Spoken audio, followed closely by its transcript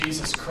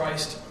Jesus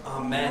Christ,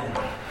 amen.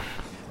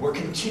 We're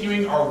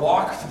continuing our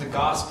walk through the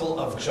Gospel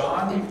of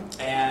John,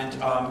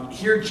 and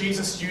here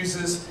Jesus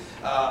uses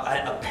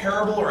a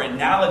parable or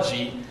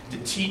analogy to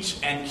teach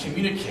and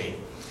communicate.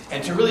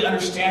 And to really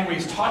understand what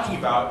he's talking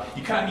about,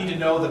 you kind of need to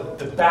know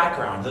the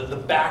background, the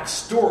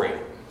backstory,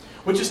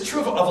 which is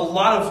true of a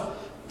lot of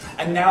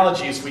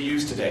analogies we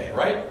use today,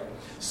 right?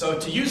 So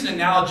to use an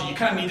analogy, you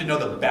kind of need to know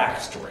the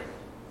backstory.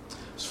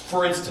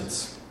 For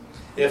instance,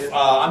 if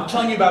I'm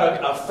telling you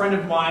about a friend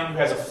of mine who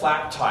has a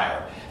flat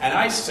tire, and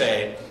I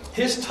say,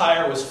 his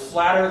tire was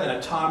flatter than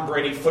a Tom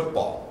Brady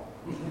football.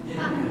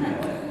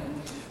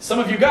 Some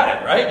of you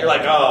got it, right? You're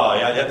like, oh,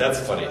 yeah,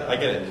 that's funny. I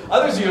get it.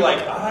 Others of you are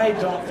like, I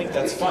don't think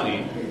that's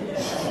funny.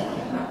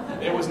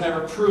 It was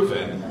never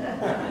proven.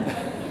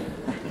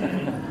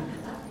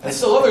 And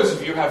still others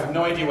of you have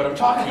no idea what I'm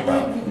talking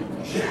about.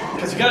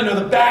 Because you got to know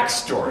the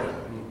backstory.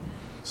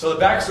 So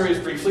the backstory is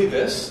briefly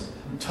this.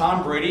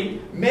 Tom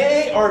Brady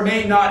may or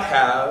may not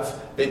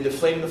have been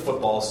deflating the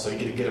football so you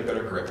get to get a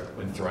better grip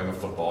when throwing a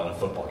football in a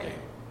football game.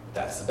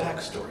 That's the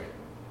backstory.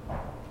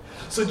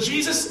 So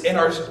Jesus, in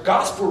our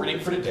gospel reading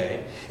for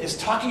today, is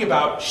talking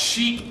about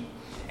sheep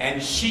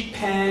and sheep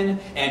pen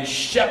and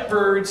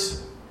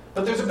shepherds,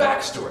 but there's a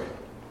backstory.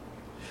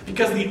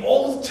 Because in the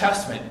Old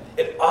Testament,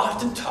 it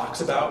often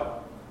talks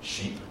about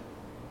sheep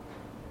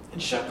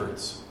and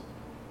shepherds.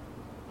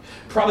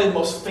 Probably the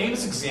most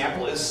famous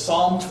example is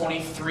Psalm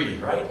 23,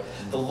 right?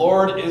 The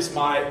Lord is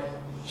my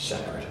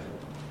shepherd,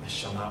 I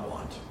shall not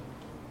want.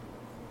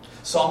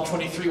 Psalm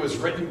 23 was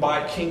written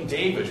by King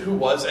David, who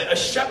was a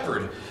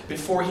shepherd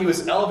before he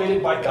was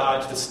elevated by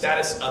God to the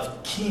status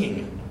of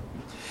king.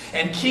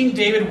 And King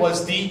David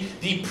was the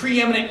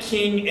preeminent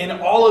king in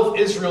all of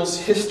Israel's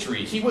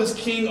history. He was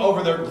king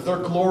over their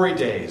glory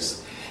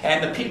days.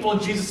 And the people in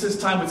Jesus'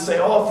 time would say,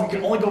 oh, if we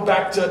could only go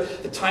back to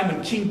the time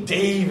when King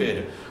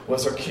David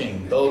was our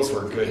king. Those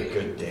were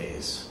good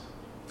days.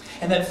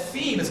 And that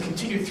theme is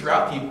continued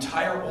throughout the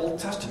entire Old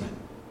Testament.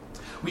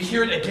 We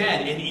hear it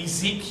again in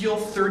Ezekiel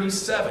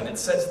 37. It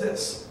says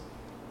this: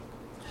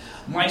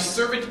 my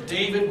servant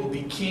David will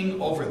be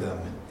king over them,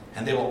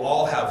 and they will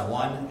all have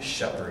one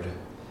shepherd.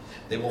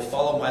 They will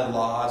follow my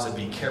laws and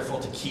be careful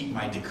to keep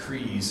my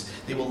decrees.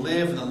 They will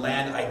live in the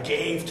land I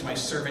gave to my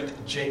servant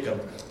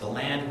Jacob, the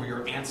land where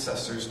your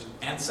ancestors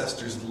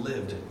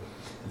lived.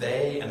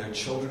 They and their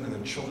children and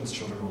their children's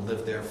children will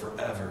live there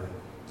forever.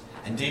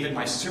 And David,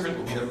 my servant,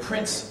 will be their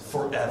prince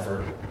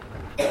forever.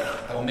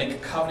 I will make a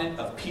covenant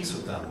of peace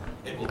with them.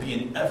 It will be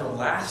an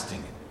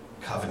everlasting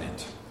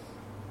covenant.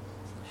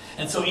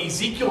 And so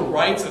Ezekiel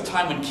writes at a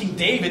time when King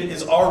David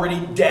is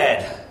already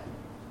dead.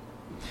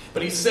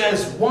 But he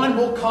says, one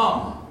will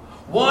come.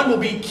 One will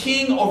be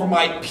king over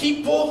my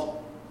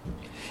people,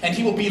 and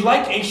he will be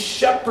like a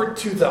shepherd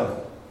to them,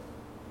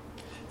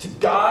 to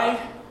guide,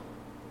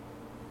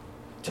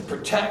 to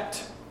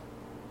protect,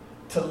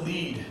 to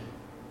lead,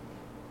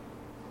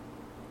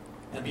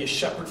 and be a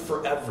shepherd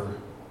forever.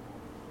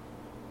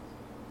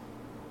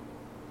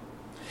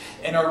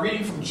 In our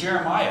reading from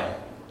Jeremiah,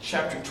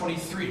 chapter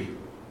 23,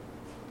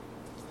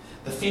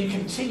 the theme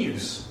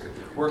continues,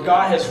 where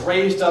God has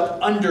raised up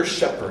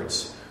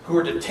under-shepherds who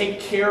are to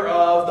take care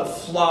of the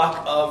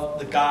flock of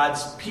the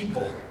God's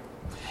people.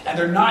 And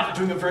they're not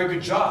doing a very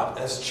good job,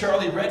 as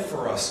Charlie read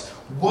for us.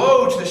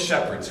 Woe to the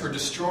shepherds who are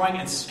destroying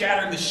and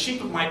scattering the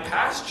sheep of my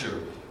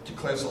pasture,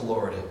 declares the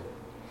Lord.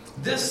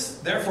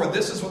 Therefore,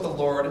 this is what the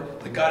Lord,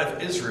 the God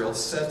of Israel,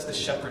 says to the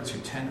shepherds who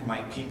tend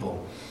my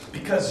people.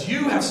 Because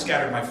you have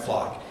scattered my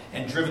flock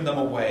and driven them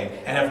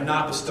away, and have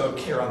not bestowed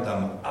care on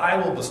them, I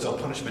will bestow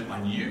punishment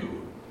on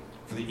you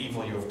for the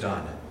evil you have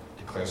done,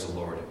 declares the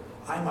Lord.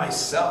 I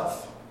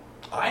myself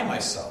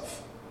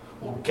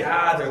will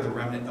gather the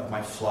remnant of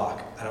my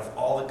flock out of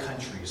all the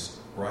countries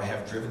where I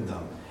have driven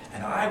them,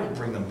 and I will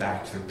bring them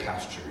back to their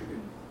pasture,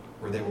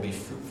 where they will be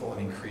fruitful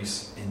and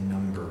increase in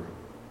number.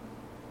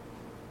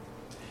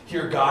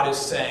 Here God is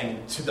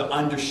saying to the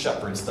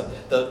under-shepherds,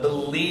 the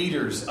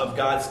leaders of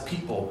God's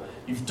people,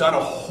 you've done a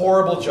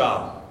horrible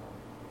job.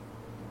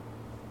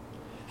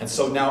 And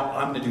so now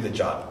I'm going to do the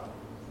job.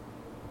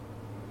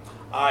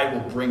 I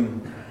will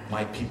bring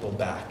my people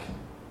back,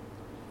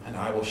 and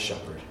I will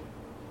shepherd,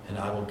 and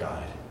I will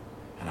guide,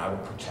 and I will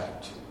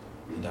protect,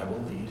 and I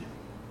will lead.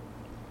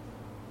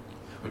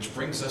 Which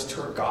brings us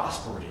to our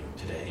gospel reading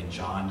today in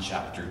John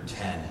chapter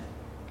 10.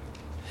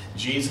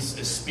 Jesus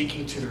is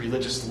speaking to the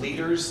religious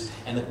leaders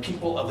and the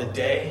people of the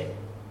day.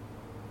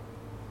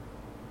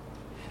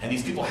 And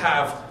these people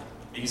have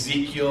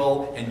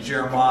Ezekiel and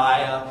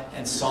Jeremiah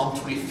and Psalm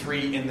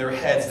 23 in their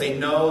heads. They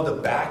know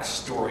the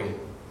backstory.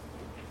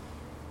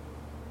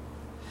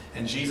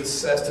 And Jesus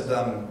says to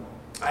them,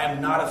 I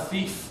am not a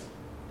thief.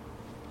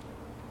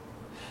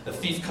 The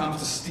thief comes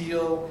to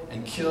steal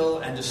and kill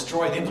and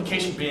destroy. The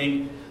implication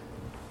being,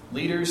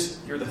 leaders,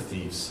 you're the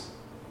thieves.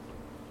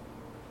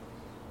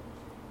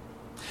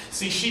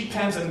 See, sheep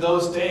pens in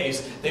those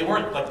days, they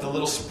weren't like the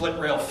little split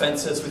rail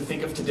fences we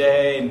think of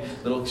today and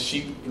little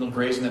sheep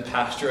grazing the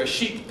pasture. A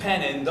sheep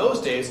pen in those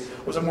days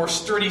was a more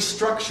sturdy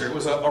structure. It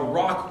was a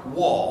rock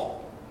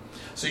wall.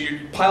 So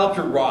you pile up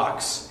your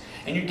rocks,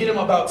 and you get them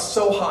about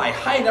so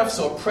high enough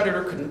so a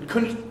predator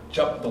couldn't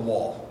jump the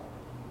wall.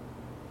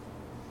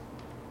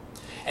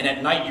 And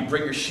at night you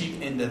bring your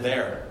sheep into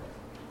there,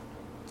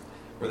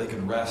 where they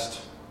can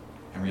rest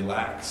and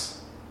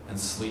relax and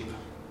sleep.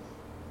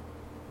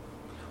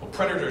 Well,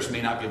 predators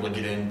may not be able to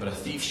get in, but a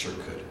thief sure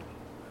could.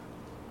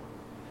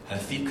 And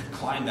a thief could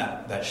climb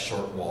that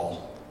short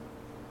wall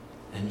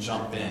and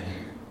jump in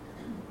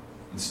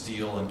and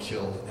steal and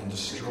kill and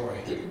destroy.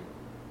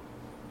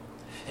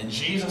 And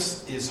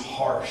Jesus is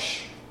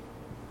harsh.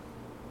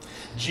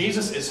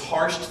 Jesus is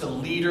harsh to the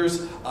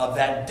leaders of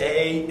that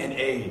day and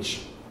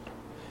age.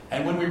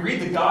 And when we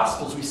read the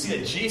Gospels, we see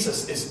that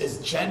Jesus is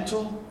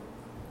gentle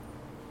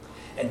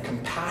and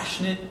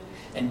compassionate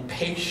and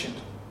patient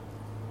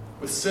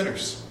with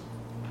sinners.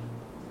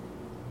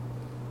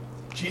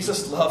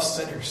 Jesus loves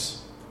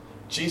sinners.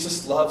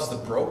 Jesus loves the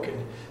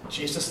broken.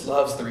 Jesus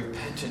loves the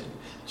repentant.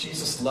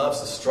 Jesus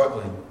loves the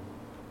struggling.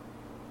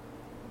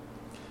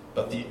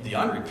 But the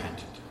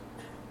unrepentant,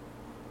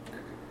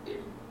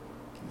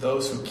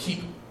 those who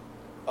keep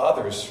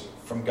others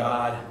from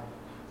God,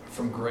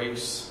 from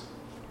grace,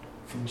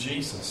 from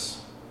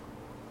Jesus,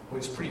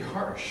 well, he's pretty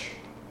harsh.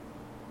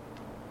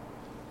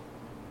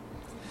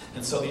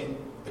 And so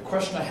the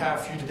question I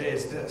have for you today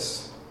is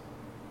this.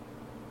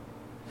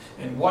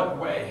 In what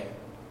way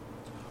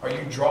are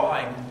you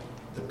drawing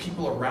the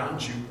people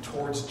around you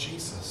towards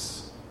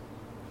Jesus?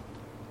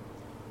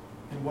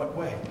 In what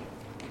way?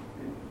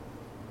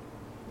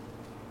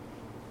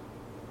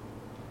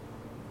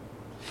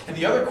 And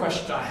the other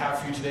question I have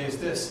for you today is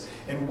this.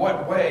 In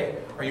what way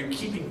are you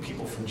keeping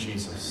people from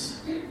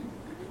Jesus?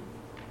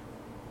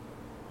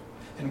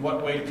 In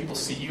what way do people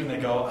see you and they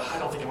go, I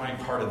don't think I want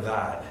any part of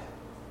that?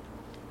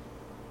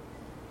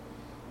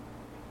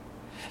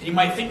 And you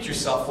might think to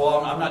yourself,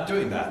 well, I'm not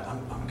doing that.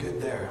 I'm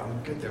good there.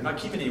 I'm good there. I'm not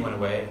keeping anyone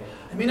away.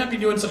 I may not be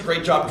doing such a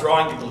great job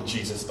drawing people to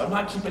Jesus, but I'm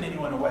not keeping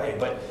anyone away.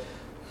 But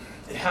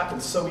it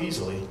happens so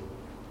easily.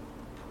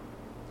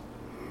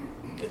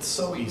 It's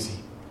so easy.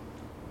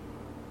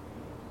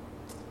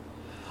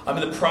 I'm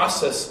in the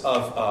process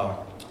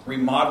of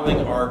remodeling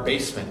our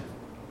basement.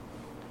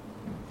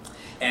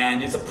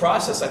 And it's a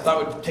process I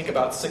thought would take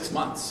about 6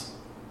 months.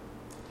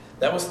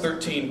 That was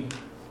 13,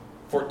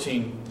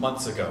 14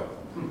 months ago.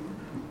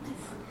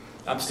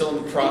 I'm still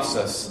in the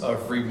process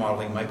of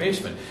remodeling my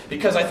basement.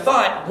 Because I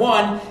thought,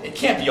 one, it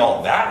can't be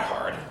all that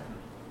hard.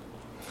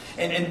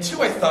 And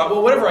two, I thought,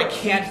 well, whatever I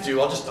can't do,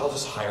 I'll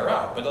just hire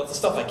out. But the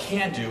stuff I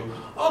can do,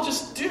 I'll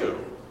just do.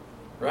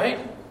 Right?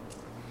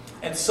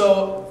 And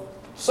so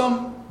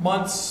some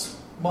months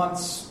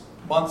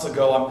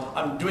ago,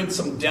 I'm doing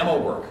some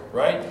demo work,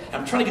 right? And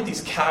I'm trying to get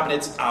these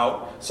cabinets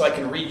out so I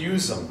can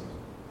reuse them.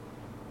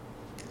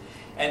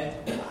 And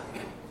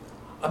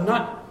I'm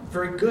not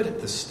very good at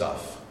this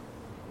stuff.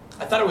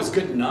 I thought it was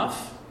good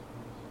enough,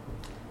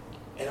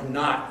 and I'm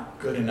not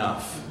good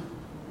enough.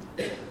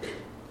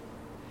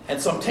 And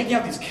so I'm taking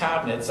out these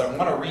cabinets I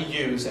want to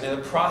reuse, and in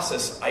the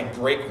process, I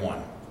break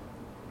one.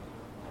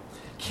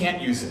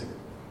 Can't use it.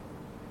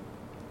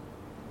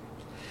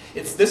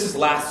 This is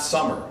last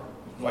summer.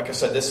 Like I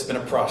said, this has been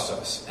a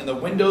process. And the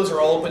windows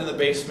are all open in the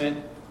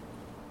basement.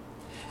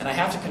 And I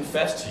have to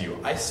confess to you,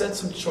 I said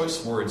some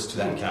choice words to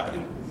that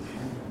cabinet.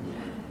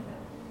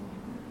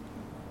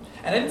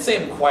 And I didn't say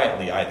them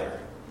quietly either.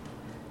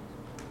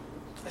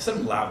 I said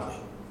them loudly.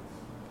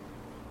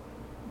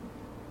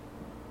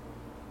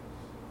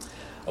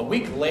 A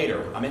week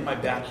later, I'm in my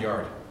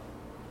backyard.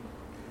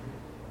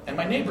 And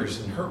my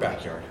neighbor's in her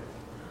backyard.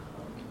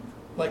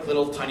 Like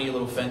tiny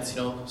little fence,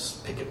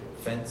 picket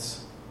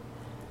fence.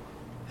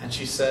 And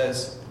she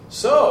says,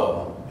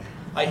 so,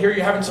 I hear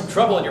you're having some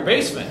trouble in your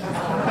basement.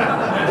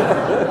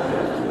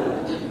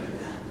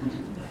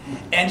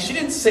 And she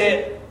didn't say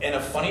it in a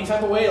funny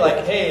type of way,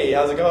 like, hey,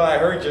 how's it going? I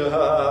heard you.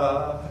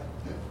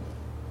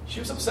 She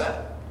was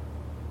upset.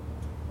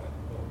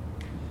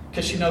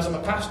 Because she knows I'm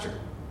a pastor,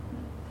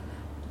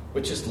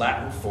 which is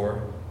Latin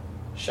for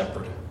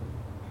shepherd.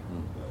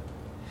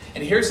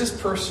 And here's this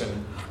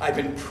person I've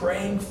been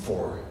praying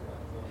for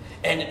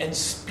and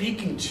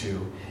speaking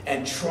to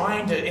and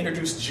trying to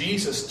introduce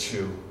Jesus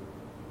to.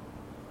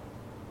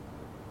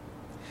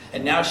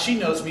 And now she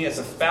knows me as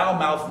a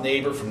foul-mouthed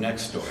neighbor from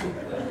next door.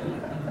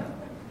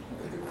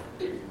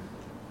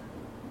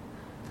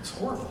 It's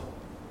horrible.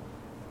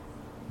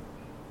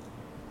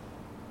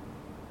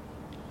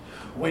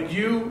 When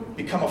you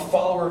become a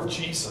follower of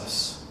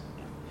Jesus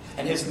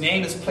and his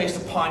name is placed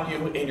upon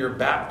you in your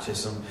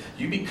baptism,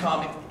 you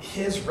become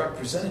his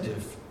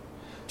representative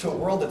to a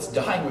world that's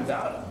dying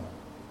without him.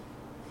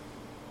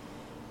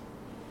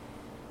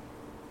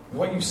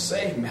 What you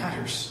say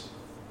matters.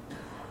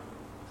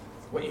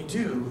 What you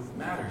do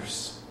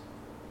matters.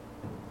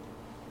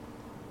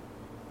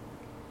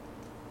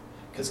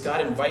 Because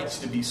God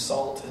invites you to be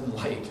salt and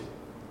light,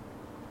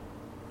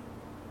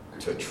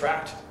 to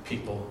attract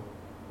people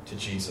to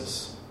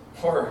Jesus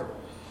or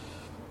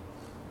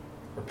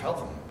repel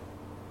them.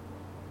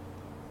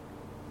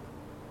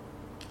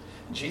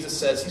 Jesus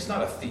says he's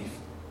not a thief.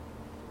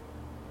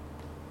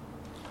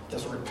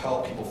 doesn't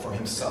repel people from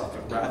himself,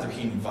 but rather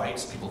he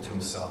invites people to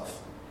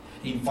himself.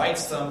 He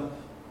invites them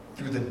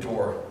through the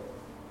door.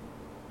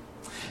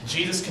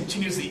 Jesus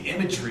continues the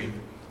imagery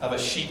of a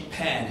sheep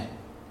pen.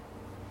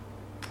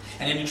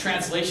 And in your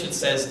translation it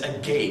says a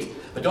gate,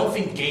 but don't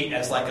think gate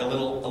as like a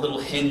little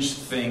hinged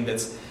thing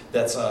that's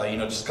just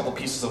a couple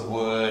pieces of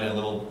wood and a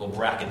little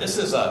bracket. This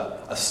is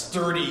a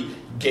sturdy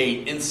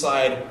gate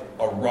inside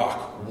a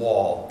rock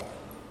wall.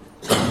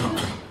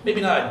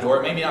 Maybe not a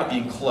door, maybe not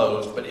being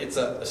closed, but it's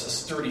a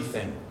sturdy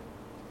thing.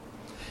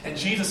 And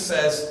Jesus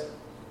says,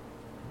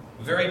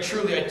 very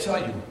truly I tell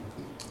you,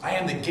 I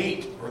am the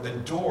gate or the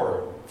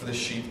door for the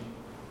sheep.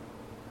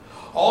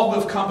 All who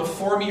have come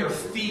before me are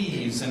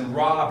thieves and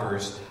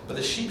robbers, but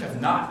the sheep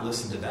have not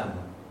listened to them.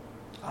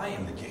 I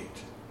am the gate.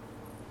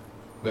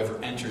 Whoever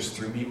enters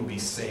through me will be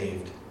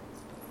saved.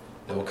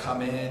 They will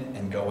come in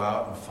and go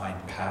out and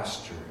find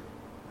pasture.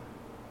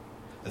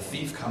 The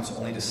thief comes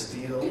only to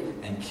steal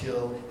and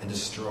kill and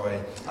destroy.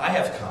 I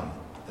have come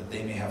that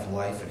they may have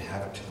life and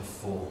have it to the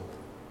full.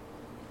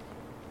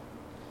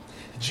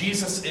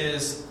 Jesus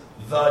is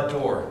the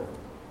door.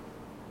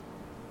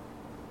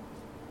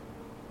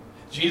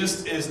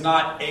 Jesus is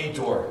not a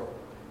door.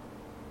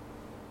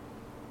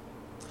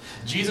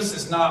 Jesus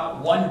is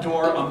not one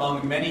door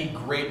among many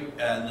great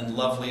and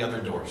lovely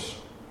other doors.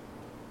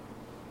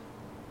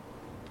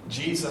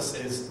 Jesus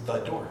is the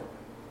door.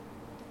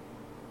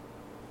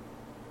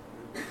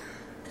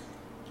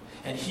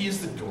 And he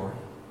is the door.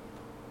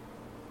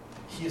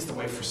 He is the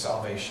way for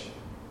salvation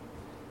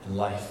and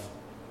life.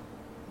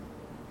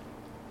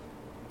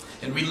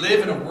 And we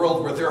live in a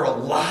world where there are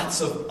lots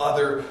of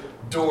other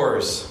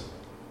doors.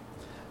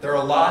 There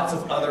are lots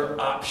of other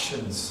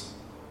options.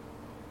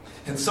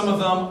 And some of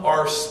them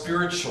are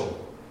spiritual.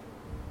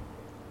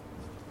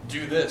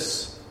 Do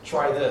this,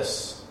 try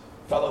this,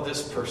 follow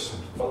this person,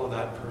 follow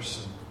that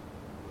person.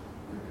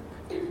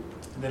 And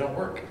they don't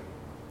work.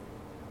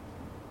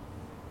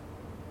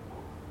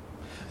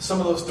 Some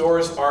of those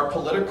doors are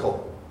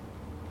political.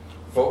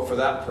 Vote for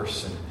that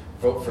person,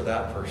 vote for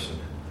that person.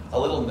 A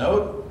little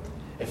note,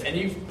 if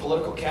any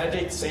political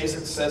candidate says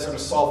they're going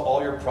to solve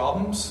all your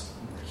problems,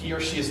 he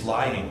or she is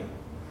lying.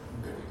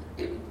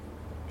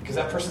 Because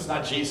that person's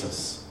not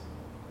Jesus.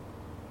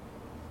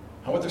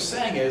 And what they're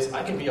saying is,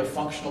 I can be a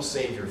functional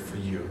savior for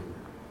you.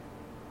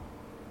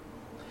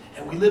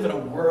 And we live in a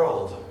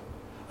world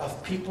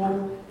of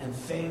people and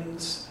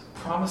things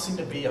promising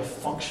to be a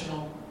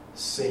functional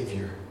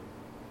savior.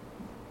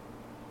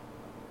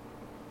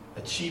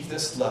 Achieve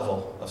this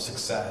level of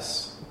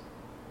success,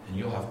 and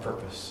you'll have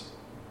purpose.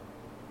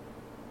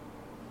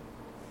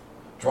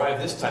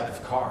 Drive this type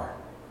of car,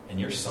 and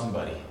you're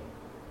somebody.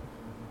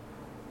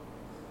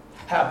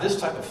 Have this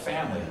type of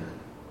family,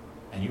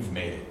 and you've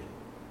made it.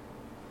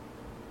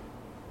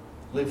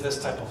 Live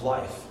this type of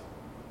life,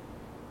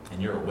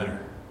 and you're a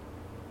winner.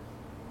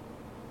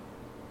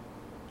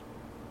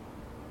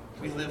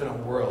 We live in a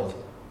world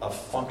of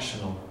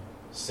functional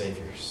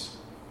saviors.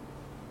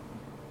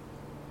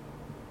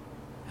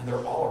 And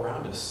they're all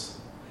around us.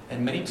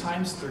 And many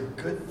times they're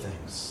good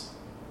things.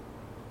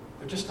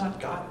 They're just not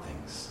God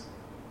things.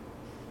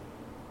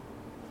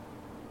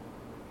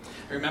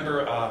 I remember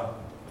a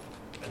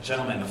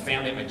gentleman, a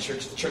family at my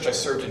church, the church I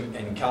served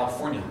in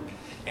California.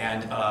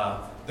 And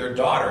their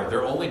daughter,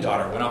 their only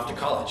daughter, went off to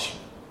college.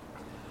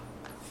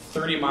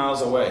 30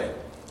 miles away.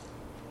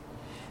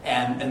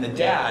 And the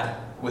dad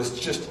was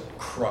just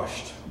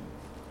crushed.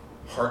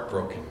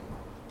 Heartbroken.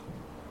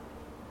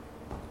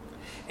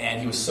 And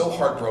he was so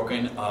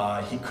heartbroken,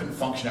 he couldn't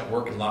function at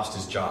work and lost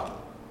his job.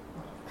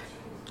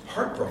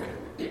 Heartbroken,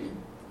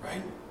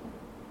 right?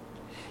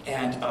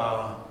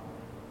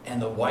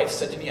 And the wife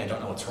said to me, I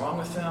don't know what's wrong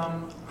with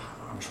him.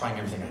 I'm trying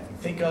everything I can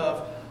think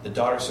of. The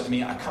daughter said to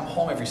me, I come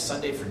home every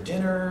Sunday for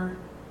dinner.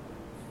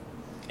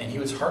 And he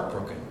was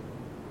heartbroken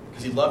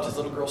because he loved his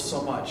little girl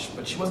so much.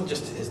 But she wasn't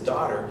just his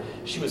daughter,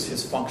 she was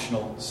his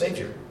functional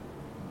savior.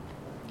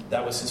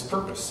 That was his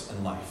purpose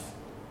in life.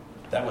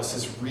 That was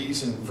his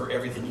reason for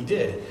everything he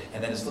did.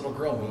 And then his little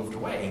girl moved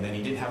away, and then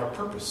he didn't have a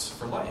purpose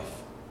for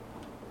life.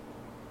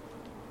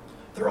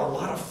 There are a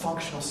lot of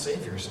functional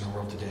saviors in the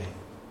world today.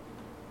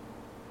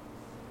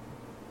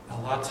 And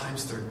a lot of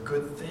times they're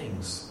good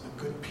things,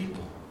 good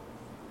people.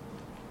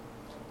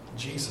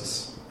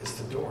 Jesus is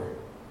the door.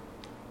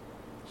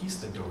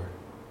 He's the door.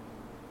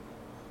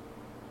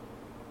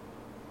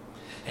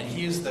 And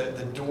he is the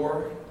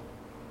door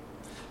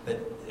that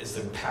is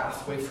the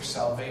pathway for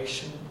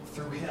salvation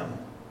through him.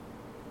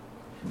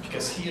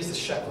 Because he is the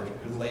shepherd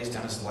who lays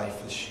down his life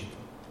for the sheep.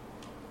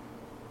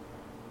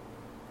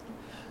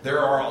 There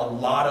are a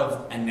lot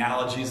of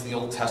analogies in the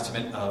Old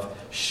Testament of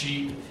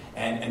sheep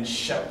and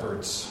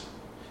shepherds.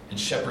 And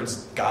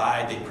shepherds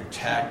guide, they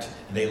protect,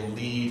 they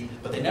lead,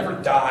 but they never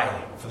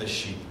die for the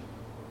sheep.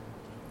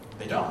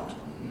 They don't.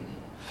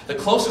 The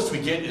closest we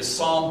get is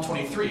Psalm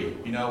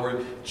 23,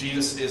 where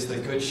Jesus is the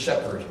good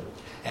shepherd.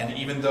 And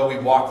even though we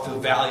walk through the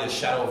valley of the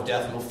shadow of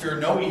death, we will fear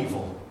no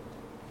evil.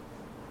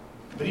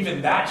 But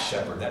even that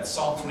shepherd, that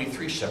Psalm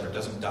 23 shepherd,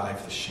 doesn't die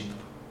for the sheep.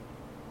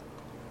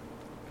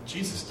 But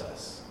Jesus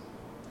does.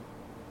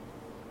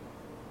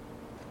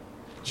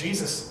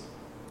 Jesus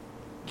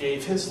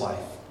gave his life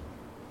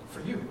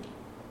for you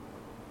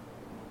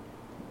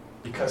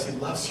because he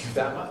loves you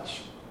that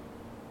much.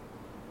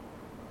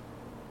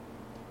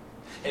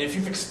 And if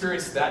you've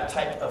experienced that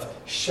type of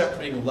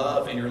shepherding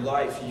love in your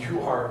life,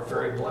 you are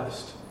very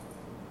blessed.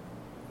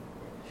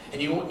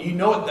 And you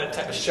know what that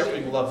type of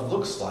shepherding love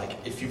looks like.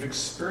 If you've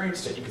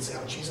experienced it, you can say,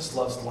 oh, Jesus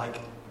loves like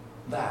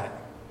that.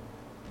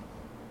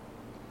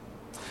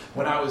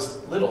 When I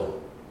was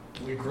little,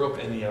 we grew up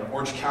in the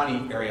Orange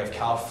County area of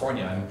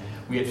California, and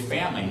we had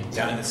family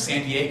down in the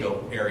San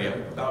Diego area,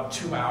 about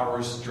 2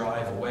 hours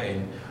drive away.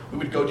 And we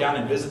would go down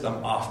and visit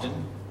them often,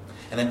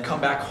 and then come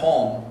back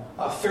home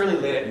fairly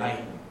late at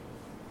night.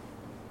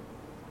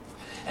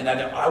 And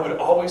I would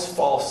always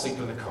fall asleep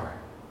in the car.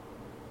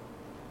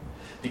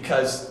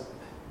 Because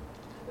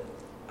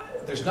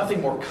there's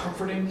nothing more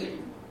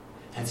comforting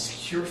and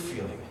secure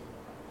feeling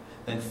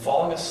than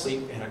falling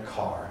asleep in a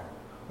car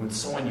when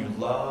someone you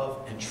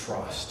love and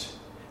trust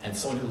and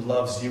someone who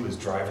loves you is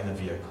driving the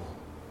vehicle.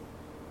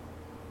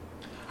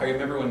 I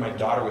remember when my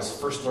daughter was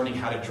first learning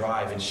how to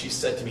drive, and she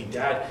said to me,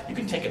 Dad, you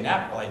can take a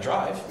nap while I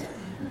drive.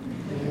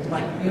 I'm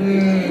like,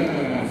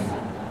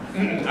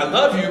 I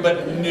love you,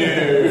 but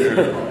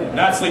no.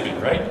 Not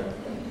sleeping, right?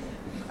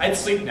 I'd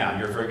sleep now.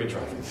 You're a very good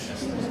driver.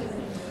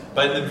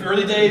 But in the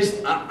early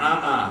days,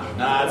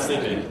 not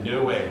sleeping.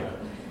 No way.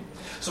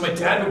 So my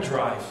dad would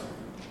drive,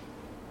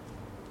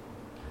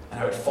 and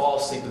I would fall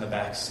asleep in the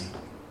back seat.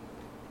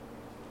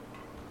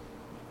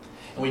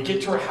 And we'd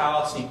get to our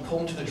house, and he'd pull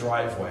into the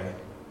driveway,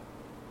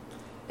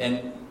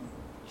 and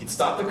he'd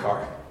stop the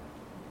car,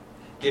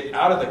 get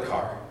out of the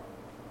car,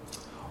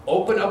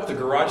 open up the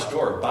garage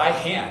door by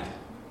hand.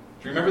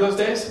 Do you remember those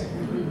days?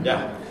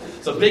 Yeah.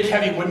 So a big,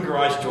 heavy wooden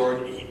garage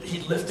door,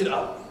 he'd lift it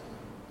up.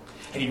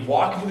 And he'd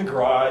walk into the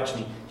garage,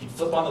 and he'd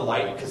flip on the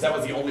light, because that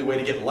was the only way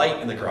to get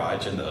light in the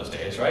garage in those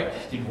days, right?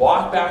 He'd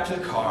walk back to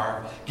the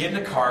car, get in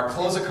the car,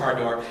 close the car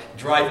door,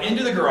 drive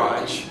into the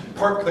garage,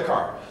 park the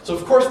car. So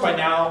of course by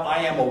now I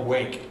am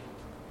awake.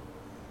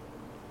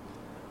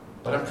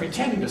 But I'm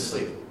pretending to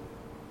sleep.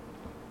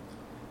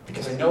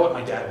 Because I know what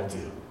my dad will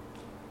do.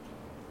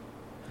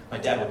 My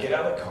dad will get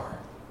out of the car,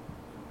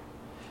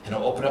 and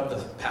he'll open up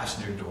the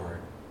passenger door.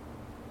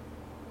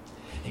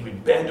 And he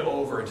would bend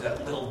over into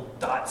that little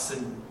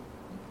Datsun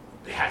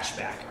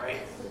hatchback,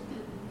 right?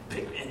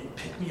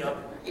 Pick me up.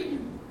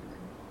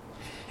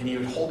 And he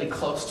would hold me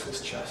close to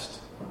his chest.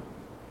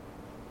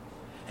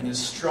 And in his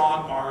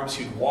strong arms,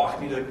 he'd walk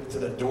me to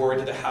the door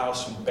into the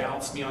house and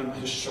bounce me on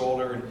his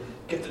shoulder and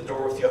get the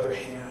door with the other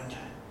hand.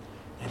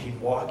 And he'd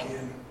walk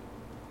in.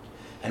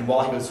 And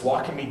while he was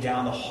walking me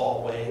down the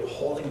hallway,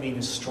 holding me in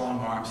his strong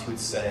arms, he would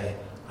say,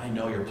 I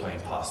know you're playing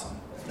possum.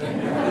 And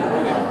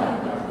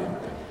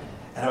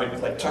I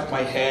would tuck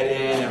my head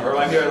in, or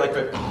I'd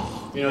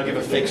give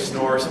a fake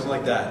snore or something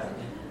like that.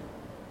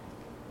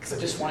 Because I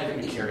just wanted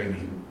him to carry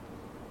me.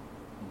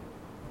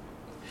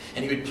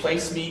 And he would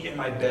place me in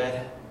my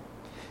bed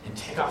and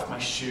take off my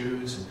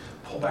shoes and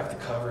pull back the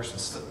covers and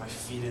slip my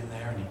feet in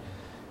there, and he'd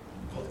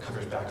pull the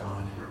covers back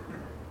on.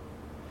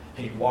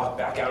 And he'd walk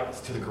back out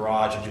to the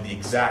garage and do the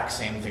exact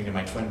same thing to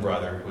my twin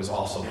brother, who was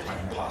also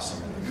playing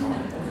possum in the car.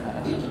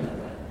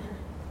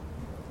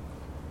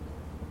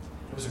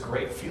 It was a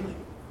great feeling.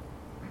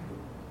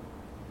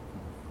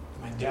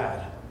 My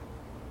dad,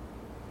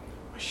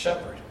 my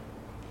shepherd,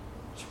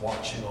 was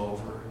watching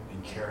over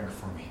and caring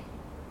for me.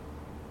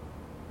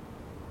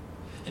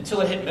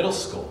 Until I hit middle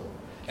school.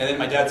 And then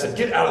my dad said,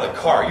 get out of the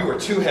car. You were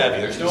too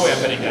heavy. There's no way I'm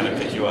heading down to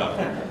pick you up.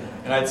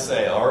 And I'd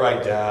say, all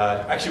right,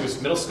 Dad. Actually, it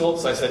was middle school,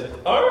 so I said,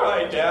 all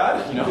right,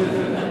 Dad.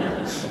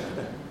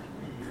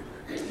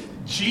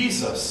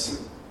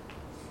 Jesus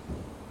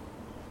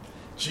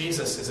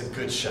is a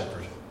good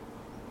shepherd.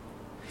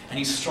 And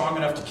he's strong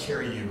enough to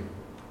carry you.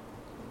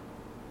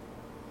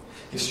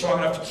 He's strong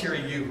enough to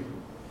carry you.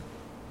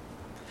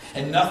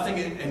 And nothing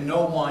and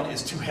no one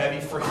is too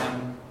heavy for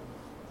him.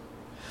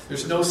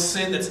 There's no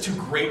sin that's too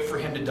great for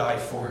him to die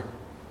for.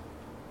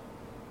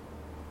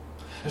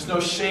 There's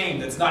no shame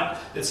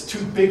that's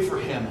too big for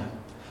him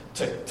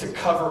to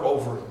cover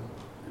over.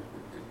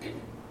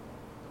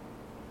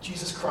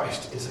 Jesus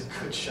Christ is a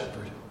good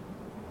shepherd.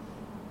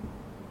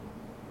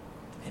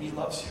 And he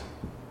loves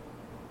you.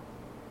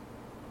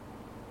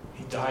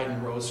 He died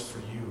and rose for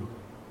you.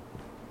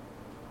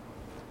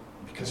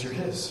 Because you're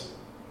his.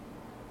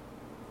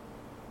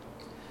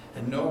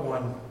 And no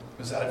one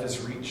is out of his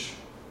reach.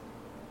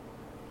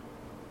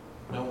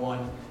 No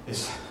one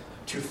is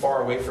too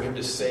far away for him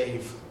to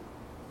save.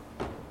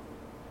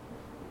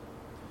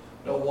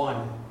 No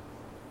one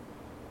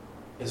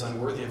is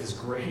unworthy of his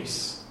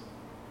grace.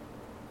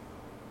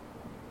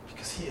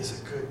 Because he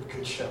is a good,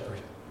 good shepherd.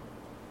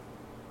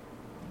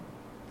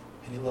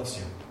 And he loves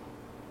you.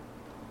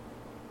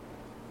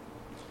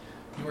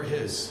 You are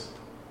his.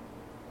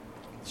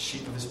 The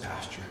sheep of his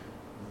pasture.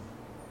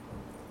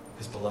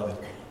 His beloved.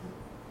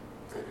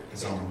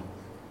 His own.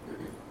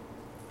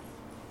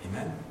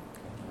 Amen?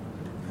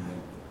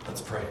 Let's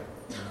pray.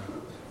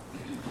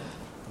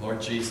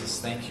 Lord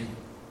Jesus, thank you.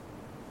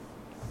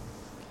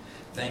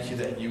 Thank you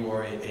that you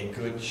are a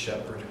good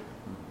shepherd.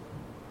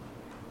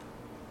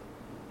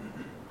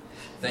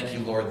 Thank you,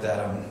 Lord,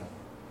 that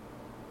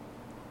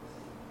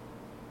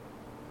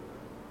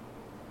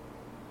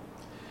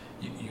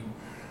you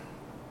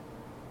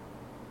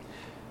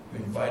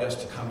invite us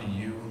to come to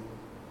you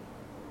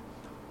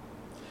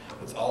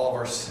with all of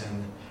our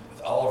sin,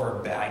 with all of our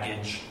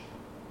baggage.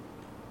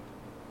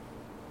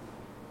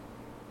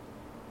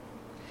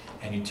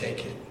 And you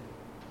take it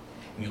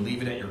and you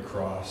leave it at your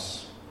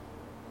cross.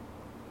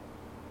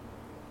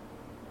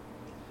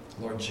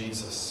 Lord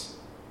Jesus,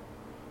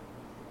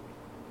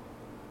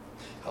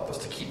 help us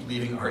to keep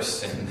leaving our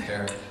sin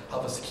there.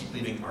 Help us to keep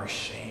leaving our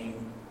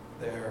shame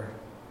there.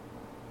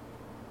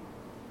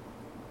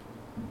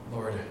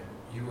 Lord,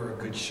 you are a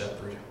good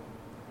shepherd.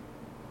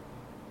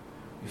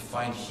 We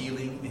find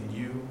healing in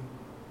you.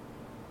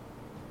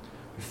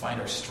 We find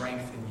our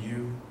strength in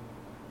you.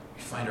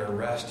 We find our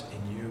rest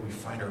in you. We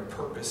find our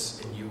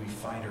purpose in you. We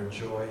find our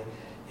joy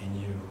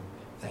in you.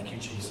 Thank you,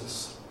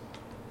 Jesus.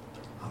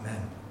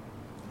 Amen.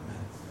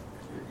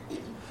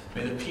 Amen.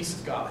 May the peace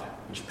of God,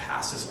 which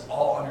passes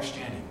all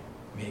understanding,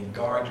 may it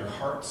guard your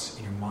hearts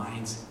and your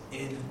minds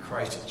in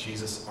Christ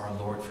Jesus our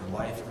Lord for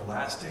life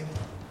everlasting.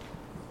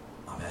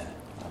 Amen.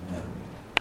 Amen.